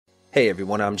Hey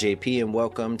everyone, I'm JP and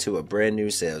welcome to a brand new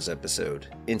sales episode.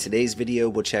 In today's video,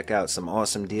 we'll check out some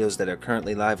awesome deals that are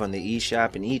currently live on the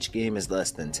eShop, and each game is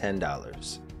less than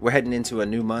 $10. We're heading into a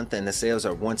new month and the sales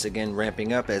are once again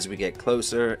ramping up as we get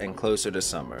closer and closer to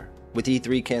summer. With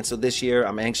E3 canceled this year,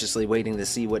 I'm anxiously waiting to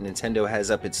see what Nintendo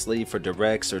has up its sleeve for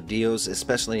directs or deals,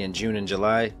 especially in June and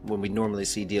July, when we normally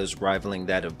see deals rivaling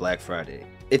that of Black Friday.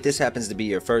 If this happens to be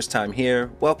your first time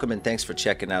here, welcome and thanks for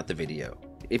checking out the video.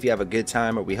 If you have a good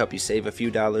time or we help you save a few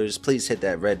dollars, please hit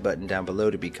that red button down below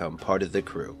to become part of the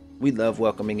crew. We love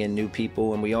welcoming in new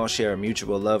people and we all share a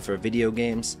mutual love for video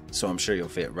games, so I'm sure you'll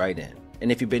fit right in.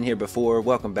 And if you've been here before,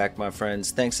 welcome back my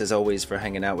friends. Thanks as always for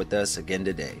hanging out with us again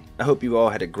today. I hope you all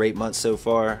had a great month so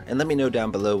far, and let me know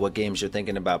down below what games you're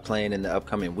thinking about playing in the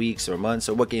upcoming weeks or months,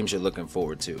 or what games you're looking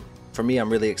forward to. For me, I'm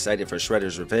really excited for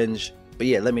Shredder's Revenge. But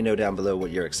yeah, let me know down below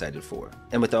what you're excited for.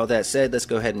 And with all that said, let's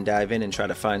go ahead and dive in and try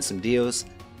to find some deals.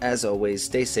 As always,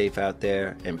 stay safe out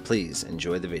there and please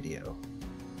enjoy the video.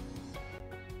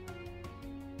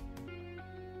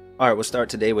 Alright, we'll start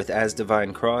today with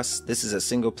Asdivine Cross. This is a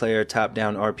single player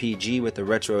top-down RPG with a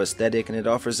retro aesthetic, and it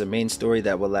offers a main story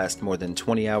that will last more than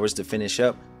 20 hours to finish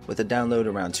up, with a download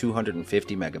around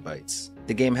 250 megabytes.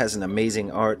 The game has an amazing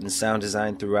art and sound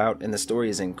design throughout, and the story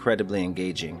is incredibly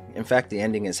engaging. In fact, the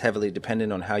ending is heavily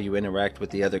dependent on how you interact with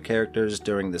the other characters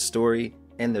during the story,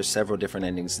 and there's several different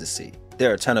endings to see.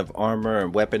 There are a ton of armor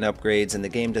and weapon upgrades, and the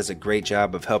game does a great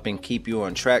job of helping keep you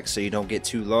on track so you don't get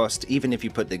too lost, even if you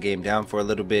put the game down for a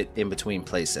little bit in between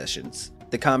play sessions.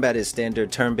 The combat is standard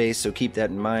turn-based, so keep that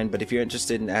in mind, but if you're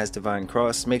interested in Asdivine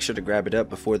Cross, make sure to grab it up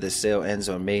before this sale ends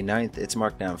on May 9th. It's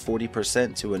marked down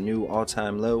 40% to a new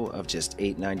all-time low of just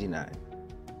 $8.99.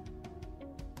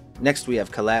 Next we have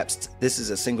Collapsed. This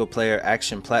is a single-player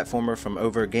action platformer from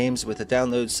Over Games with a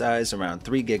download size around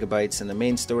 3 gigabytes and a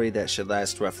main story that should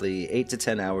last roughly 8 to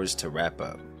 10 hours to wrap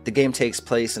up. The game takes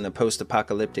place in a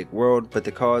post-apocalyptic world, but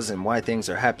the cause and why things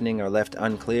are happening are left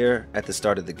unclear at the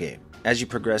start of the game. As you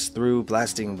progress through,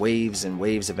 blasting waves and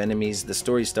waves of enemies, the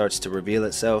story starts to reveal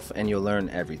itself and you'll learn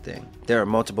everything. There are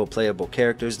multiple playable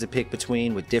characters to pick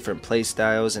between with different play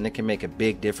styles, and it can make a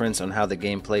big difference on how the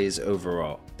game plays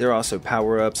overall. There are also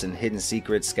power-ups and hidden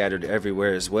secrets scattered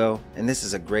everywhere as well, and this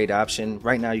is a great option.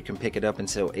 Right now you can pick it up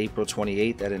until April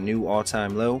 28th at a new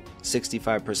all-time low,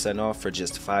 65% off for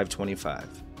just $5.25.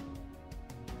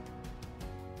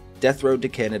 Death Road to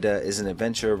Canada is an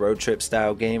adventure road trip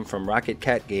style game from Rocket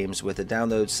Cat Games with a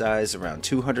download size around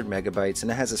 200 megabytes, and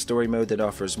it has a story mode that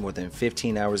offers more than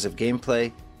 15 hours of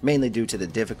gameplay, mainly due to the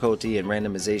difficulty and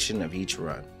randomization of each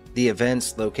run. The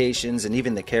events, locations, and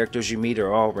even the characters you meet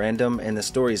are all random, and the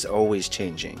story is always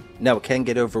changing. Now it can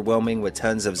get overwhelming with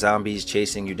tons of zombies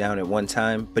chasing you down at one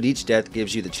time, but each death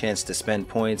gives you the chance to spend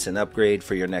points and upgrade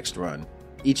for your next run.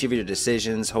 Each of your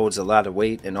decisions holds a lot of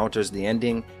weight and alters the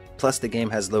ending. Plus the game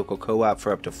has local co-op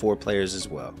for up to 4 players as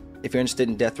well. If you're interested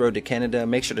in Death Road to Canada,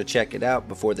 make sure to check it out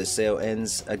before the sale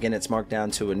ends. Again, it's marked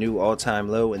down to a new all-time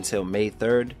low until May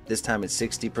 3rd. This time it's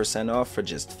 60% off for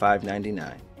just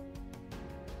 $5.99.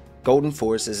 Golden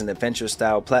Force is an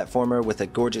adventure-style platformer with a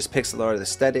gorgeous pixel art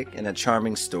aesthetic and a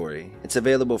charming story. It's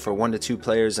available for 1 to 2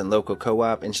 players in local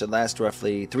co-op and should last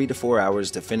roughly 3 to 4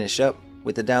 hours to finish up,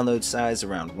 with a download size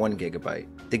around 1 gigabyte.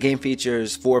 The game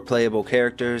features 4 playable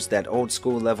characters, that old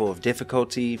school level of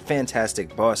difficulty,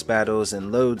 fantastic boss battles,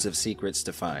 and loads of secrets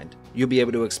to find. You'll be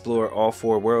able to explore all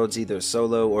 4 worlds either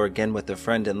solo or again with a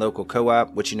friend in local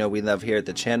co-op, which you know we love here at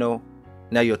the channel.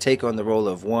 Now you'll take on the role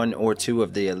of 1 or 2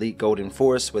 of the elite Golden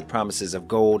Force with promises of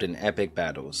gold and epic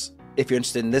battles. If you're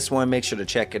interested in this one, make sure to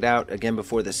check it out. Again,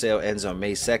 before the sale ends on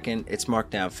May 2nd, it's marked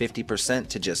down 50%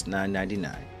 to just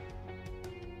 $9.99.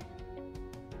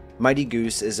 Mighty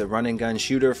Goose is a run-and-gun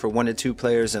shooter for 1 to 2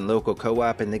 players in local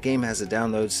co-op, and the game has a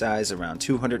download size around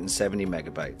 270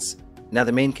 megabytes. Now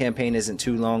the main campaign isn't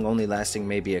too long, only lasting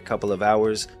maybe a couple of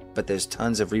hours, but there's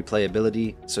tons of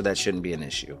replayability, so that shouldn't be an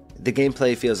issue. The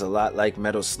gameplay feels a lot like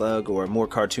Metal Slug or a more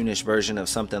cartoonish version of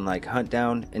something like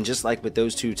Huntdown, and just like with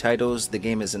those 2 titles, the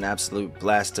game is an absolute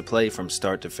blast to play from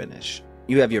start to finish.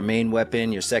 You have your main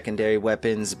weapon, your secondary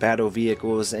weapons, battle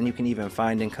vehicles, and you can even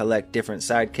find and collect different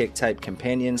sidekick type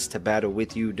companions to battle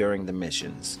with you during the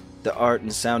missions. The art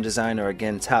and sound design are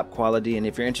again top quality, and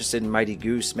if you're interested in Mighty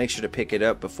Goose, make sure to pick it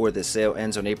up before the sale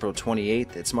ends on April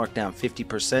 28th. It's marked down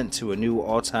 50% to a new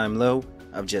all-time low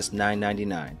of just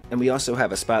 $9.99. And we also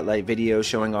have a spotlight video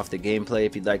showing off the gameplay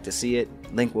if you'd like to see it.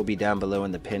 Link will be down below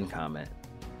in the pinned comment.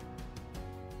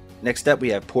 Next up we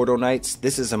have Portal Knights.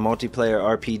 This is a multiplayer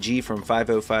RPG from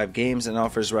 505 Games and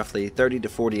offers roughly 30 to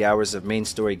 40 hours of main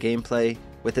story gameplay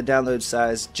with a download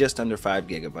size just under 5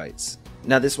 gigabytes.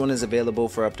 Now this one is available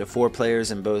for up to 4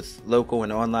 players in both local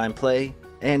and online play,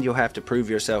 and you'll have to prove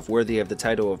yourself worthy of the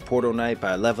title of Portal Knight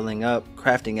by leveling up,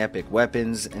 crafting epic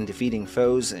weapons, and defeating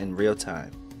foes in real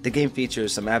time. The game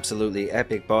features some absolutely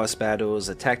epic boss battles,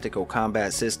 a tactical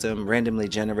combat system, randomly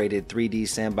generated 3D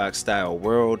sandbox style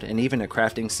world, and even a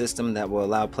crafting system that will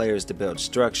allow players to build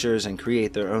structures and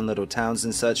create their own little towns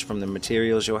and such from the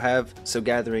materials you'll have, so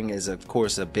gathering is of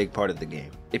course a big part of the game.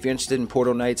 If you're interested in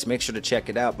Portal Knights, make sure to check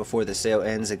it out before the sale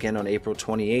ends again on April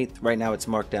 28th. Right now it's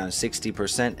marked down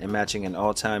 60% and matching an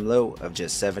all-time low of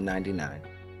just $7.99.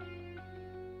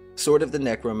 Sword of the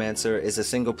Necromancer is a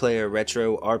single-player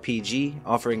retro RPG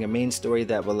offering a main story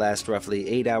that will last roughly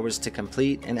 8 hours to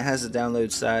complete, and it has a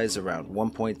download size around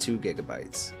 1.2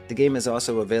 gigabytes. The game is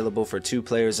also available for 2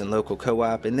 players in local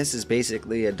co-op, and this is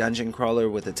basically a dungeon crawler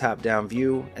with a top-down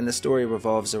view, and the story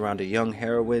revolves around a young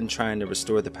heroine trying to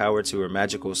restore the power to her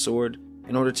magical sword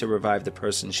in order to revive the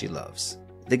person she loves.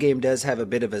 The game does have a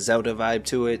bit of a Zelda vibe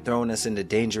to it, throwing us into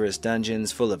dangerous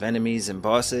dungeons full of enemies and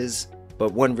bosses.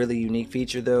 But one really unique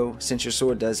feature though, since your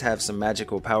sword does have some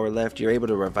magical power left, you're able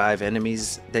to revive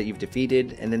enemies that you've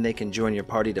defeated, and then they can join your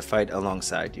party to fight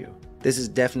alongside you. This is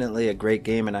definitely a great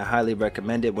game, and I highly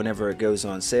recommend it whenever it goes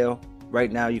on sale.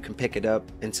 Right now you can pick it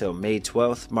up until May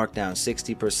 12th, marked down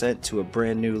 60% to a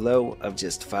brand new low of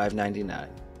just $5.99.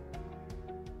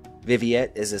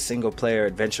 Viviette is a single-player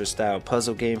adventure-style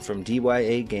puzzle game from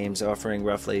DYA Games offering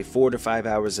roughly 4 to 5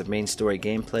 hours of main story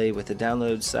gameplay with a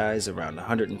download size around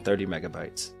 130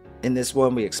 megabytes. In this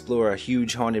one, we explore a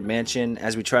huge haunted mansion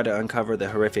as we try to uncover the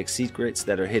horrific secrets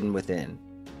that are hidden within.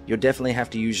 You'll definitely have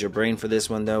to use your brain for this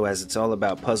one though, as it's all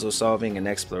about puzzle solving and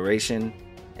exploration,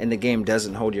 and the game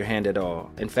doesn't hold your hand at all.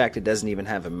 In fact, it doesn't even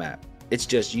have a map. It's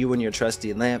just you and your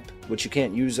trusty lamp, which you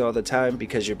can't use all the time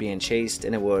because you're being chased,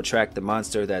 and it will attract the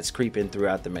monster that's creeping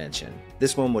throughout the mansion.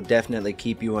 This one will definitely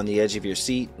keep you on the edge of your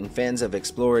seat, and fans of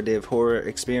explorative horror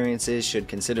experiences should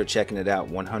consider checking it out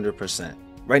 100%.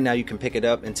 Right now you can pick it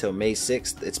up until May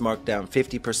 6th, it's marked down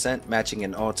 50%, matching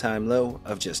an all-time low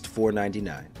of just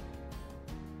 $4.99.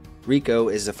 RICO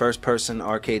is a first-person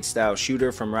arcade-style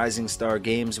shooter from Rising Star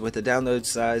Games with a download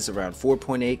size around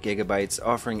 4.8 gigabytes,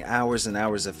 offering hours and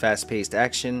hours of fast-paced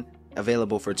action,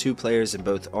 available for 2 players in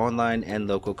both online and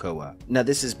local co-op. Now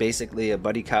this is basically a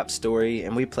buddy cop story,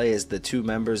 and we play as the 2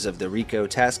 members of the RICO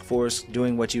task force,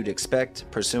 doing what you'd expect,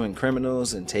 pursuing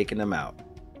criminals and taking them out.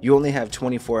 You only have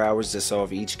 24 hours to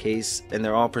solve each case, and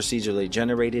they're all procedurally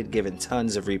generated, giving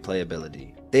tons of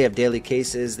replayability. They have daily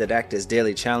cases that act as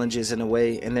daily challenges in a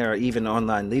way, and there are even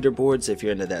online leaderboards if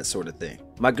you're into that sort of thing.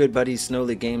 My good buddy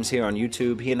Snowly Games here on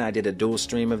YouTube, he and I did a dual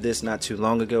stream of this not too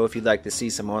long ago if you'd like to see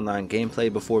some online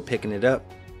gameplay before picking it up.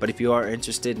 But if you are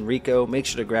interested in RICO, make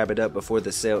sure to grab it up before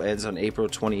the sale ends on April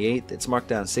 28th. It's marked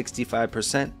down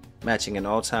 65%, matching an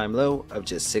all-time low of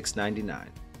just $6.99.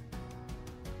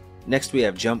 Next we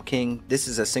have Jump King. This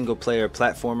is a single-player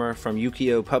platformer from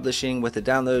Yukio Publishing with a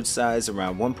download size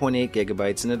around 1.8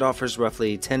 gigabytes, and it offers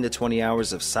roughly 10 to 20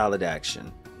 hours of solid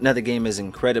action. Now the game is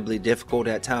incredibly difficult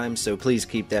at times, so please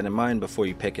keep that in mind before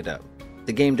you pick it up.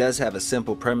 The game does have a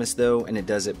simple premise though, and it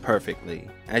does it perfectly.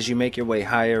 As you make your way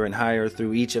higher and higher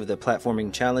through each of the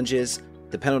platforming challenges,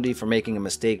 the penalty for making a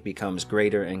mistake becomes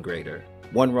greater and greater.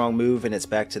 One wrong move and it's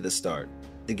back to the start.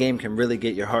 The game can really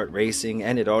get your heart racing,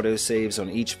 and it auto-saves on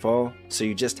each fall, so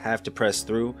you just have to press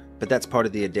through, but that's part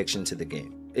of the addiction to the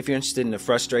game. If you're interested in a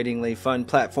frustratingly fun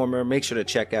platformer, make sure to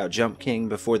check out Jump King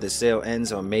before the sale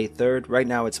ends on May 3rd. Right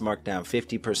now it's marked down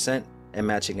 50% and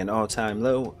matching an all-time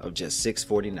low of just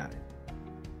 $6.49.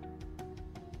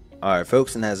 Alright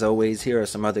folks, and as always, here are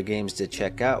some other games to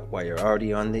check out while you're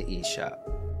already on the eShop.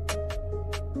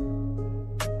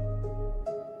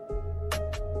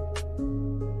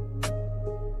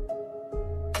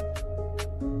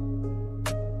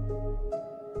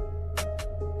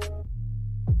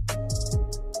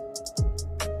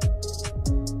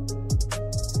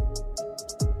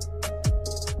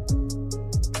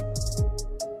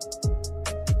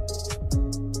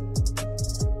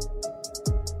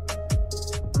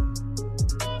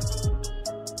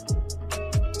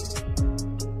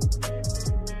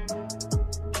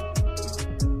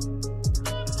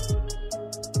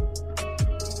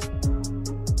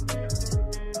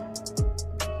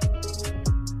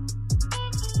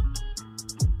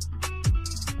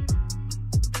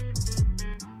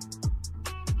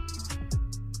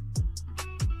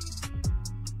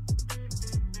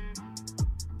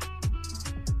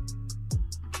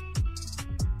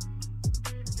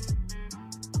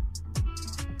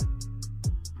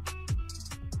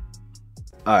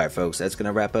 Alright folks, that's going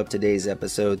to wrap up today's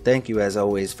episode. Thank you as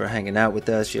always for hanging out with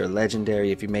us. You're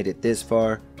legendary if you made it this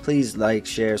far. Please like,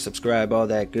 share, subscribe, all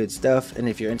that good stuff. And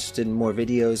if you're interested in more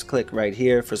videos, click right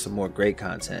here for some more great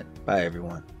content. Bye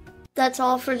everyone. That's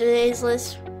all for today's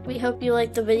list. We hope you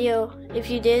liked the video. If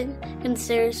you did,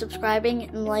 consider subscribing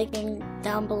and liking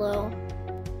down below.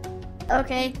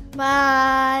 Okay,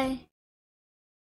 bye!